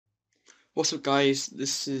What's up, guys?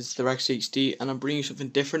 This is the Rex HD, and I'm bringing you something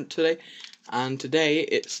different today. And today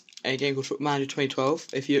it's a game called Football Manager 2012.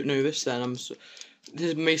 If you don't know this, then this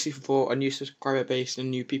is basically for a new subscriber base and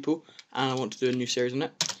new people, and I want to do a new series on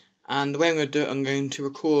it. And the way I'm going to do it, I'm going to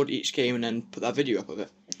record each game and then put that video up of it,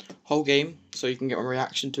 whole game, so you can get my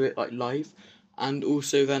reaction to it like live. And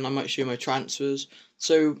also then I might show you my transfers.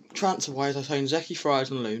 So transfer-wise, I signed Zeki Fryers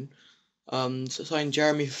on loan. So I signed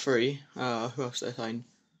Jeremy for free. Who else did I sign?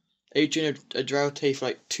 Adrian Adralte for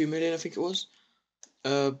like 2 million, I think it was.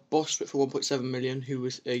 Boswick for 1.7 million, who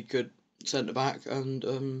was a good centre back,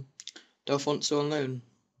 and Delfonso on loan,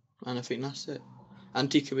 and I think that's it. And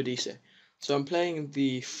Tika Medici. So I'm playing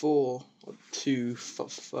the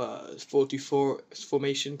 4-2-4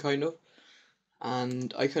 formation kind of,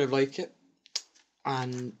 and I kind of like it,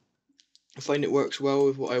 and I find it works well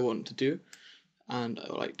with what I want to do, and I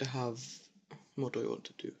like to have. What do I want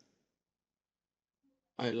to do?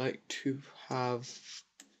 I like to have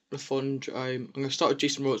Lafondre. I'm going to start with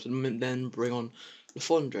Jason Robertson and then bring on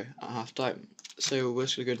Lafondre at half time. So we're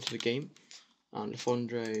just going to go into the game, and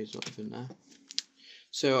Lafondre is not even there.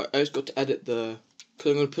 So I just got to edit the.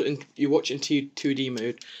 Because I'm going to put in. You watch in 2D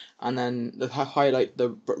mode, and then the highlight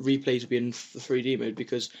the replays will be in the 3D mode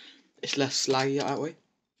because it's less slaggy that way.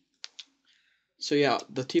 So yeah,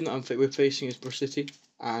 the team that we're facing is Bristol City,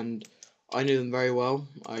 and I know them very well.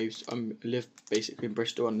 I live basically in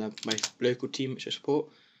Bristol, and they're my local team which I support.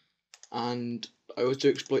 And I always do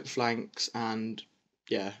exploit the flanks, and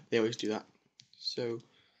yeah, they always do that. So,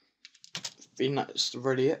 that's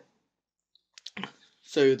really it.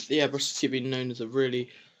 So yeah, Bristol City have been known as a really.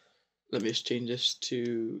 Let me just change this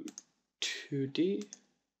to 2D.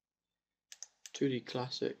 2D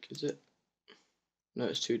classic, is it? No,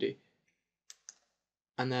 it's 2D.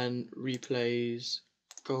 And then replays,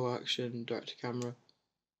 goal action, direct to camera.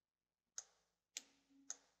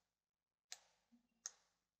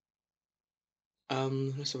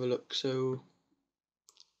 Let's have a look. So,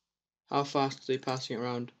 how fast are they passing it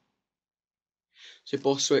around? So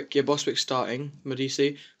Boswick, yeah, Boswick's starting.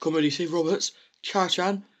 Medici, come Medici, Roberts,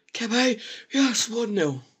 Charchan, Kebe, yes,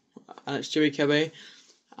 1-0. And it's Joey Kebe.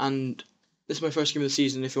 And this is my first game of the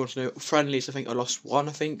season, if you want to know. Friendlies, I think I lost one,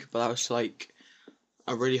 I think, but that was like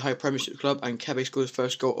a really high Premiership club. And Kebe scored his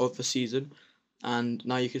first goal of the season. And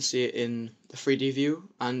now you can see it in the 3D view.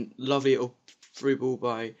 And lovely little through ball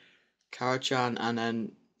by Karachan, and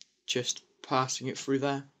then just passing it through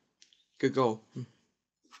there. Good goal.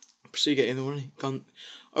 So you get in the one.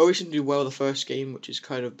 I always seem to do well the first game, which is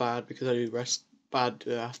kind of bad because I do rest bad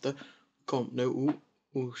after. Can't no.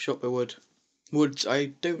 Ooh, shot by Wood. Woods, I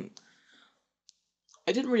didn't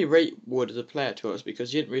really rate Wood as a player, to us,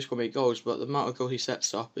 because he didn't really score many goals, but the amount of goals he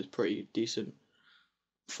sets up is pretty decent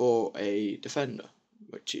for a defender,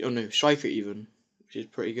 striker even, which is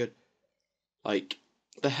pretty good. Like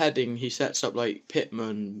the heading he sets up, like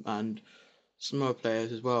Pittman and some other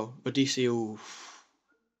players as well. Medici,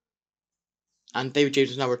 and David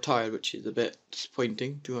James is now retired, which is a bit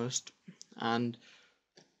disappointing, to be honest. And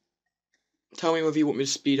tell me whether you want me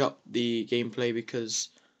to speed up the gameplay, because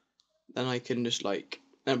then I can just then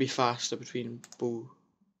it'll be faster between ball.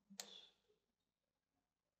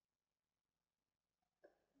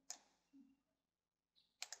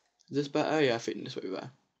 Is this better? Oh, yeah, I think this will be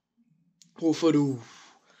better.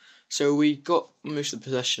 So we got most of the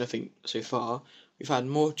possession, I think, so far. We've had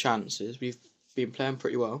more chances. We've been playing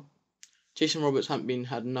pretty well. Jason Roberts hasn't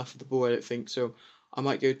had enough of the ball, I don't think, so I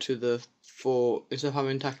might go to the 4. Instead of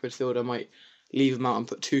having attack midfield, I might leave them out and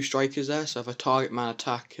put 2 strikers there. So have a target man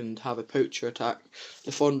attack and have a poacher attack.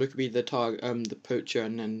 The Fonda could be the the poacher,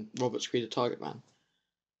 and then Roberts could be the target man.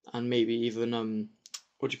 And maybe even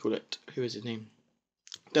what do you call it? Who is his name?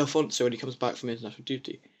 Delfonso when he comes back from international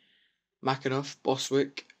duty. Mackenough,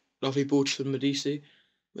 Boswick, lovely ball to Medici.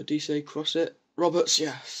 Medici cross it. Roberts,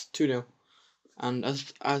 yes, 2-0. And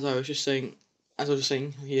as I was just saying,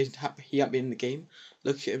 he hasn't been in the game.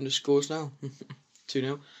 Look at him, the scores now,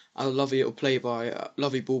 2-0. A lovely little play by,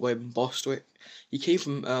 lovely ball by Bostwick. He came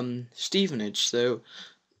from Stevenage, so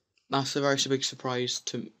that's a very big surprise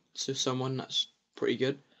to someone. That's pretty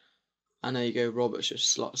good. And there you go, Roberts just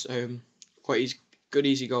slots it home. Quite easy, good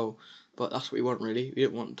easy goal. But that's what we want, really. We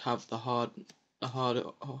don't want to have the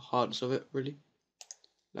hardness of it, really.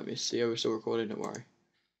 Let me see. We're still recording. Don't worry.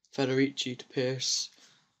 Federici to Pierce,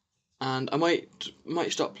 and I might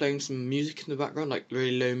start playing some music in the background, like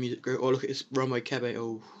really low music. Oh, look at this run by Kebe.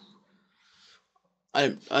 Oh,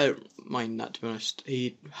 I don't mind that, to be honest.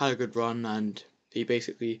 He had a good run, and he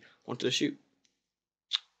basically wanted to shoot.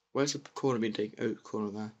 Where's the corner being taken? Oh,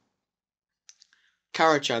 corner there.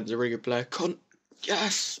 Karachan's a really good player.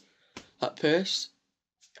 Yes, that Pierce.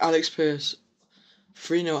 Alex Pearce,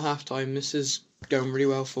 3-0 at half time. This is going really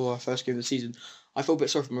well for our first game of the season. I feel a bit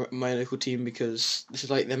sorry for my local team because this is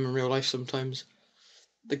like them in real life sometimes.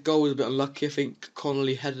 The goal was a bit unlucky. I think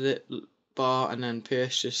Connolly headed it bar and then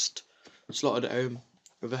Pearce just slotted it home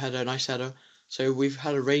with a header, a nice header. So we've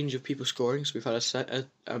had a range of people scoring. So we've had a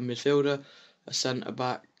midfielder, a centre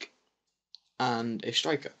back, and a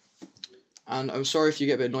striker. And I'm sorry if you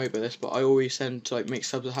get a bit annoyed by this, but I always tend to like make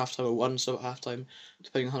subs at halftime or one sub at halftime,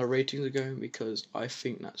 depending on how the ratings are going, because I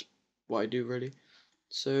think that's what I do really.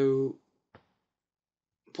 So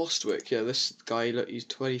Bostwick, yeah, this guy, look, he's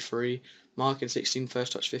 23, marking 16,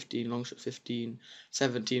 first touch 15, long shot 15,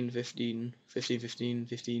 17, 15, 15, 15,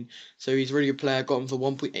 15. So he's a really good player. Got him for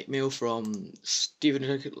 1.8 mil from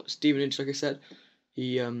Stevenage, like I said.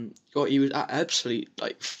 He was at Ebbsfleet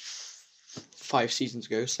like 5 seasons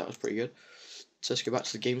ago, so that was pretty good. So let's go back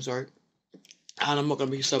to the game, sorry. And I'm not gonna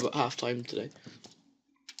be a sub at halftime today.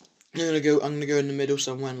 I'm gonna go in the middle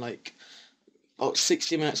somewhere, and like about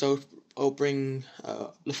 60 minutes. I'll bring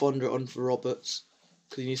Lafondra on for Roberts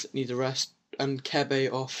because he needs a rest, and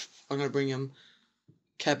Kebe off. I'm gonna bring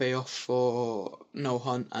Kebe off for No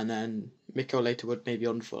Hunt, and then Miko later would maybe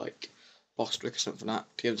on for like Bostwick or something like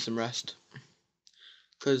that to give him some rest.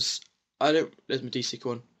 Because I don't. There's my DC.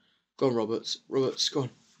 Go on, Roberts. Roberts, go on.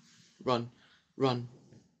 Run.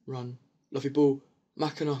 Lovely ball.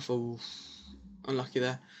 Mackenoff. Oh, unlucky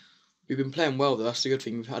there. We've been playing well though. That's the good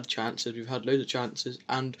thing. We've had chances. We've had loads of chances,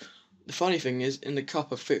 and the funny thing is, in the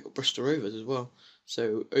cup, I've got Bristol Rovers as well.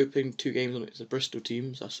 So opening 2 games on it the Bristol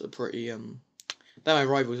teams. That's a pretty they're my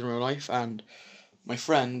rivals in real life, and my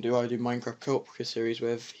friend who I do Minecraft co-op series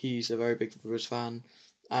with, he's a very big Rovers fan,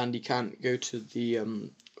 and he can't go to the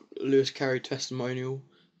Lewis Carey testimonial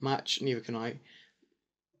match. Neither can I.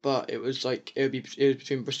 But it was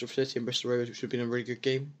between Bristol City and Bristol Rovers, which would have been a really good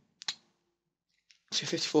game. So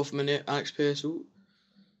 54th minute, Alex Pearce. Ooh,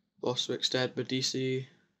 Bostwick's dead, but DC.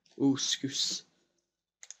 Ooh, Scoose.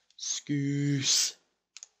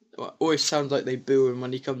 Well, it always sounds like they boo him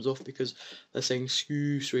when he comes off because they're saying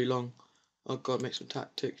Scoose really long. Oh god, make some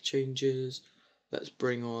tactic changes. Let's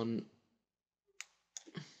bring on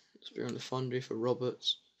the Fondry for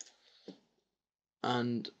Roberts.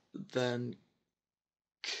 And then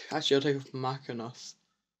actually I'll take off Mackenoff.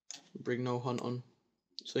 Bring No Hunt on.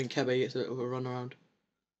 So then Kebe gets a little bit of a run around.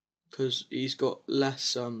 Because he's got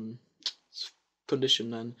less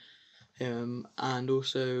condition than him, and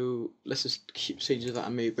also let's just keep changing that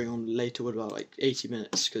and maybe bring on later with about like 80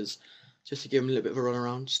 minutes, because just to give him a little bit of a run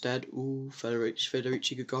around instead. Ooh,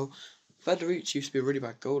 Federici, good goal. Federici used to be a really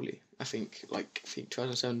bad goalie. I think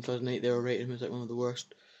 2007, 2008 they were rating him as like one of the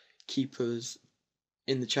worst keepers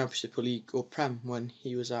in the Championship or League or Prem when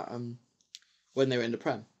he was at when they were in the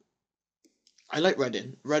Prem. I like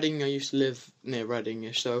Reading. I used to live near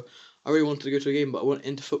Reading, so I really wanted to go to a game, but I went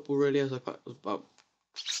into football really as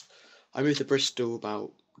I moved to Bristol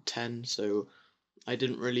about 10, so I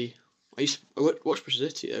didn't really. I watch Bristol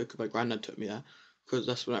City though, because my granddad took me there, because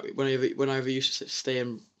that's whenever I used to stay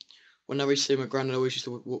in. Whenever I used to stay, my granddad always used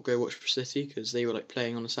to go watch Bristol City because they were like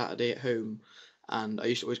playing on a Saturday at home, and I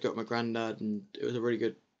used to always go with my granddad, and it was a really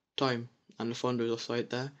good time. And the fund was offside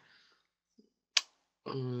there.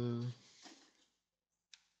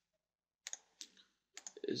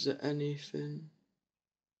 Is there anything?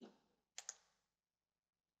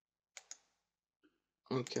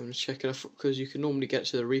 Okay, I'm just checking off because you can normally get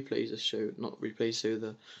to the replays not replays, so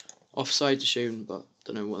the offsides are shown, but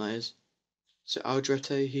don't know what that is. So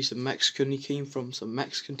Aldrete, he's a Mexican. He came from some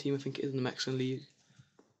Mexican team, I think it is in the Mexican league,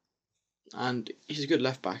 and he's a good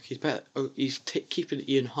left back. He's better. He's keeping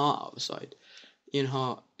Ian Hart out of the side. Ian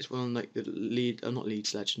Hart is one of like the not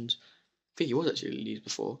Leeds legends. I think he was actually Leeds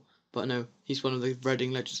before, but no, he's one of the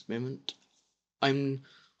Reading legends at the moment.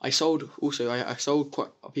 I sold quite a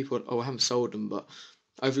lot of people. Oh, I haven't sold them, but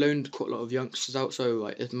I've loaned quite a lot of youngsters out. So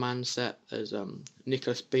like there's Manset, there's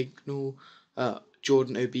Nicholas Bignall,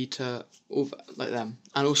 Jordan Obita, all like them.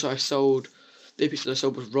 And also the episode I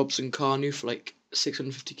sold was Robson Carnu for like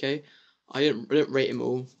 650k. I didn't rate him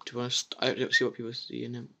all, to be honest. I don't see what people see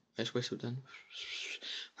in him. I just whistled then.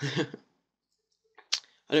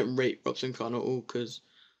 I don't rate Robson Carnu at all because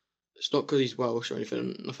it's not because he's Welsh or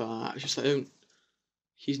anything like that. It's just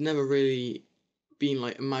he's never really been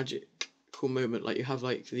like a magical moment. Like you have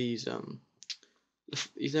like these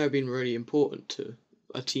he's never been really important to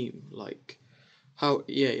a team. Like I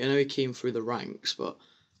know he came through the ranks, but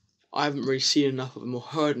I haven't really seen enough of him or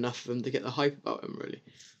heard enough of him to get the hype about him really.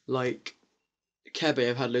 Like Kebe,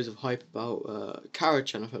 I've had loads of hype about.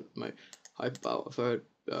 Karachan, I've heard my hype about. I've heard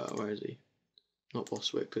where is he? not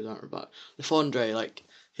Boswick because aren't back. Lefondre, like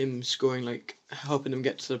him scoring, like helping them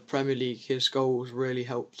get to the Premier League. His goals really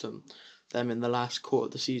helped them in the last quarter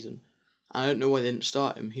of the season. And I don't know why they didn't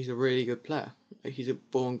start him. He's a really good player. Like, he's a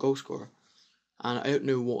born goal scorer, and I don't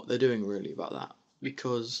know what they're doing really about that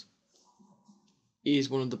because he's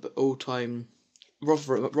one of the all-time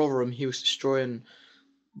Rotherham. He was destroying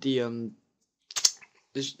the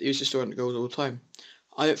he was destroying the goals all the time.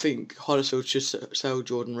 I don't think Huddersfield should sell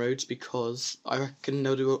Jordan Rhodes because I reckon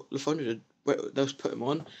they'll do what Lafondra did. They'll just put him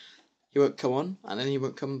on. He won't come on, and then he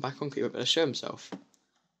won't come back on because he won't be able to show himself.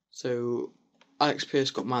 So Alex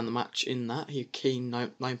Pearce got man of the match in that. He came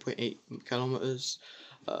 9.8 kilometres.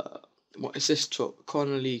 What assist took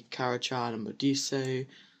Connolly, Karachan, and Modise,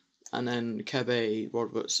 and then Kebe,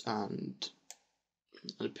 Roberts, and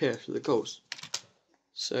Pearce for the goals.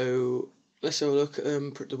 So let's have a look at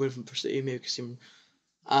the win from City, maybe Kasim.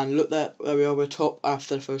 And look there we are, we're top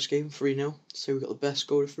after the first game, 3-0. So we've got the best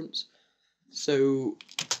goal difference. So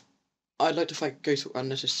I'd like to thank Ghost and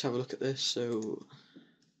let's just have a look at this. So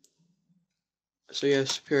yeah,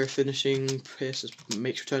 superior finishing, Pearce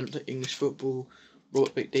makes return to English football,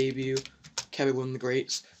 Robert make debut, Kevin won the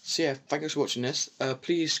greats. So yeah, thank you for watching this.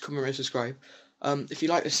 Please comment and subscribe. If you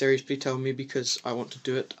like this series, please tell me because I want to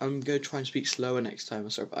do it. I'm going to try and speak slower next time. I'm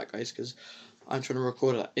sorry about that, guys, because I'm trying to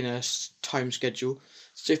record it in a time schedule.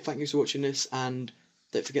 So thank you for watching this, and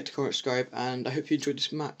don't forget to comment, subscribe, and I hope you enjoyed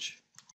this match.